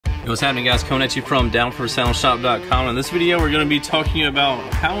Hey, what's happening, guys? Coming at you from downforsoundshop.com. In this video we're going to be talking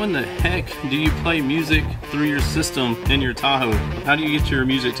about how in the heck do you play music through your system in your Tahoe. How do you get your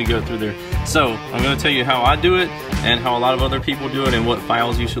music to go through there? So I'm going to tell you how I do it and how a lot of other people do it and what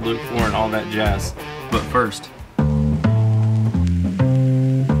files you should look for and all that jazz. But first,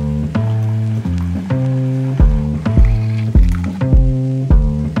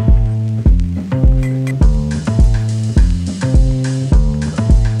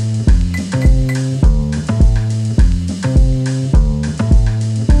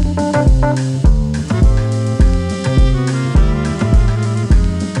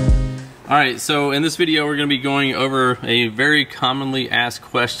 alright, so in this video we're going to be going over a very commonly asked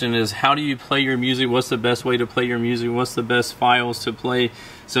question is how do you play your music? What's the best way to play your music? What's the best files to play?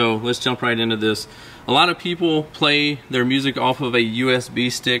 So let's jump right into this. A lot of people play their music off of a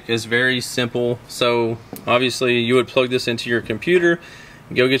USB stick. It's very simple. So obviously you would plug this into your computer,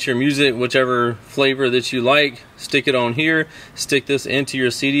 go get your music, whichever flavor that you like, stick it on here, stick this into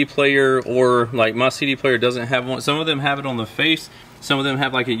your CD player, or like my CD player doesn't have one. Some of them have it on the face. Some of them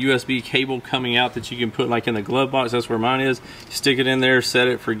have like a USB cable coming out that you can put like in the glove box. That's where mine is. You stick it in there, set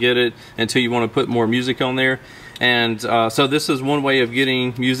it, forget it until you want to put more music on there. And so this is one way of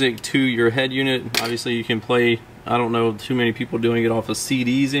getting music to your head unit. Obviously you can play, I don't know too many people doing it off of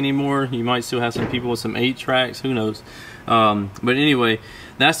CDs anymore. You might still have some people with some 8 tracks, who knows. But anyway,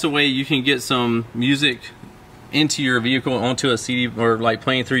 that's the way you can get some music into your vehicle onto a CD, or like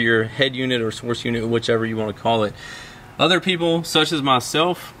playing through your head unit or source unit, whichever you want to call it. Other people, such as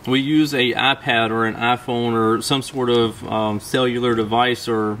myself, we use a iPad or an iPhone or some sort of cellular device,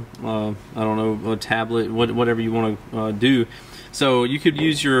 or I don't know, a tablet, whatever you want to do. So you could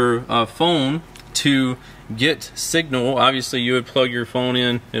use your phone to get signal. Obviously you would plug your phone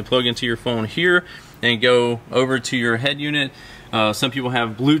in and plug into your phone here and go over to your head unit. Some people have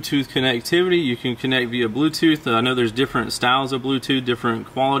Bluetooth connectivity. You can connect via Bluetooth. I know there's different styles of Bluetooth, different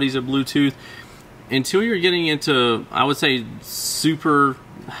qualities of Bluetooth. Until you're getting into, I would say, super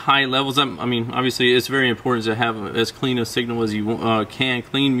high levels, I mean, obviously it's very important to have as clean a signal as you can,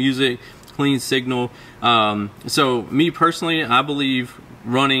 clean music, clean signal. So me personally, I believe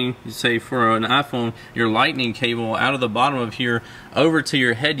running, say for an iPhone, your lightning cable out of the bottom of here over to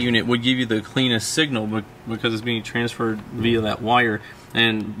your head unit would give you the cleanest signal because it's being transferred via that wire.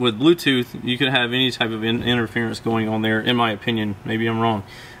 And with Bluetooth, you could have any type of interference going on there, in my opinion. Maybe I'm wrong.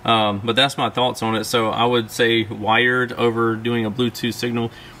 But that's my thoughts on it. So I would say wired over doing a Bluetooth signal.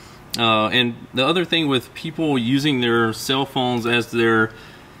 And the other thing with people using their cell phones as their,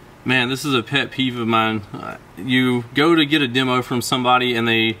 man, this is a pet peeve of mine. You go to get a demo from somebody and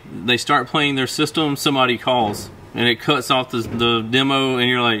they start playing their system, somebody calls and it cuts off the demo, and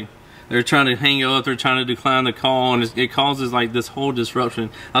you're like, they're trying to hang up, they're trying to decline the call, and it causes like this whole disruption.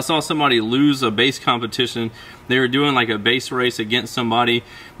 I saw somebody lose a bass competition. They were doing like a bass race against somebody,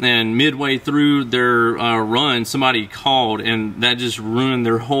 and midway through their run, somebody called, and that just ruined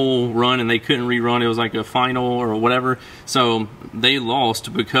their whole run, and they couldn't rerun. It was like a final or whatever. So they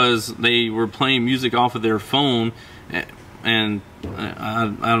lost because they were playing music off of their phone, and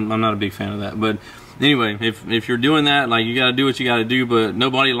I'm not a big fan of that. But anyway, if you're doing that, like, you gotta do what you gotta do, but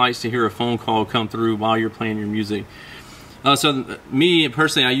nobody likes to hear a phone call come through while you're playing your music. So me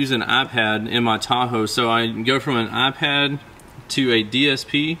personally, I use an iPad in my Tahoe, so I go from an iPad to a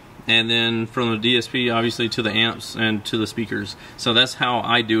DSP, and then from the DSP obviously to the amps and to the speakers. So that's how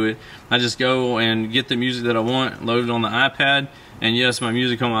I do it. I just go and get the music that I want, load it on the iPad, and yes, my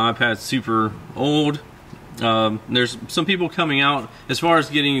music on my iPad is super old. There's some people coming out as far as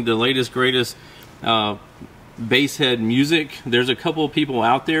getting the latest greatest bass head music. There's a couple of people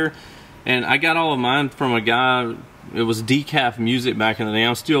out there, and I got all of mine from a guy. It was decaf music back in the day.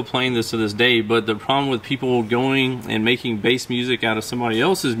 I'm still playing this to this day, but the problem with people going and making bass music out of somebody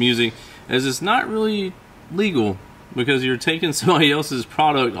else's music is it's not really legal, because you're taking somebody else's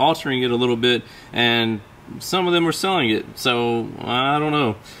product, altering it a little bit, and some of them are selling it. So I don't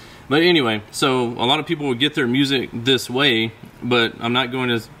know. But anyway, so a lot of people will get their music this way, but I'm not going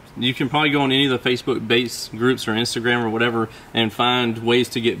to. You can probably go on any of the Facebook bass groups or Instagram or whatever and find ways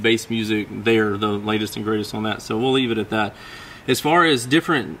to get bass music there, the latest and greatest on that. So we'll leave it at that. As far as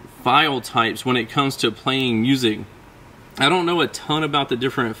different file types when it comes to playing music, I don't know a ton about the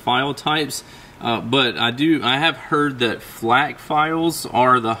different file types, but I have heard that FLAC files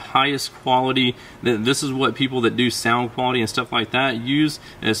are the highest quality. This is what people that do sound quality and stuff like that use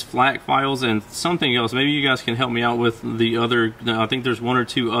as FLAC files, and something else. Maybe you guys can help me out with the other. I think there's one or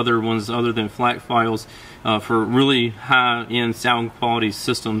two other ones other than FLAC files. for really high-end sound quality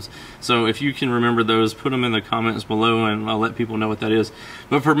systems. So if you can remember those, put them in the comments below and I'll let people know what that is.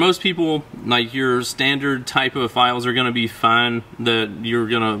 But for most people, like your standard type of files are going to be fine,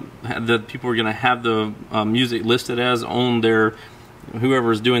 that people are going to have the music listed as on their,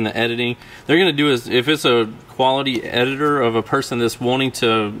 whoever's doing the editing. They're going to do is, if it's a quality editor of a person that's wanting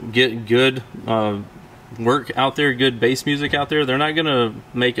to get good work out there, good bass music out there, they're not going to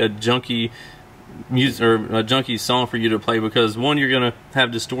make a junky music or a junky song for you to play, because one, you're going to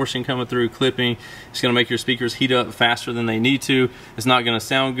have distortion coming through, clipping. It's going to make your speakers heat up faster than they need to. It's not going to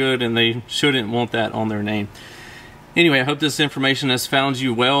sound good, and they shouldn't want that on their name. Anyway, I hope this information has found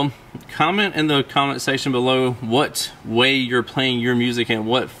you well. Comment in the comment section below what way you're playing your music and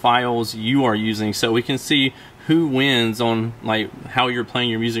what files you are using, so we can see who wins on like how you're playing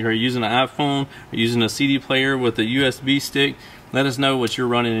your music. Are you using an iPhone? Are you using a CD player with a USB stick? Let us know what you're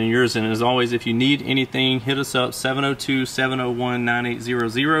running in yours. And as always, if you need anything, hit us up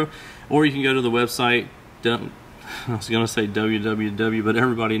 702-701-9800, or you can go to the website. I was going to say www, but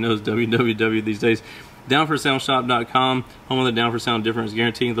everybody knows www these days. Down4soundshop.com, home of the Down for Sound difference,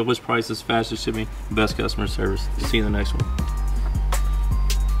 guaranteeing the lowest prices, fastest shipping, best customer service. See you in the next one.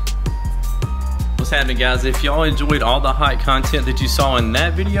 What's happening, guys? If y'all enjoyed all the hot content that you saw in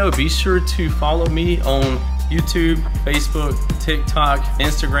that video, be sure to follow me on YouTube, Facebook, TikTok,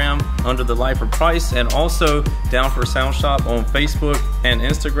 Instagram under the Life or Price, and also Down for Sound Shop on Facebook and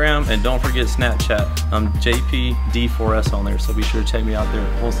Instagram. And don't forget Snapchat. I'm JPD4S on there, so be sure to check me out there.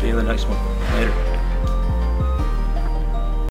 We'll see you in the next one. Later.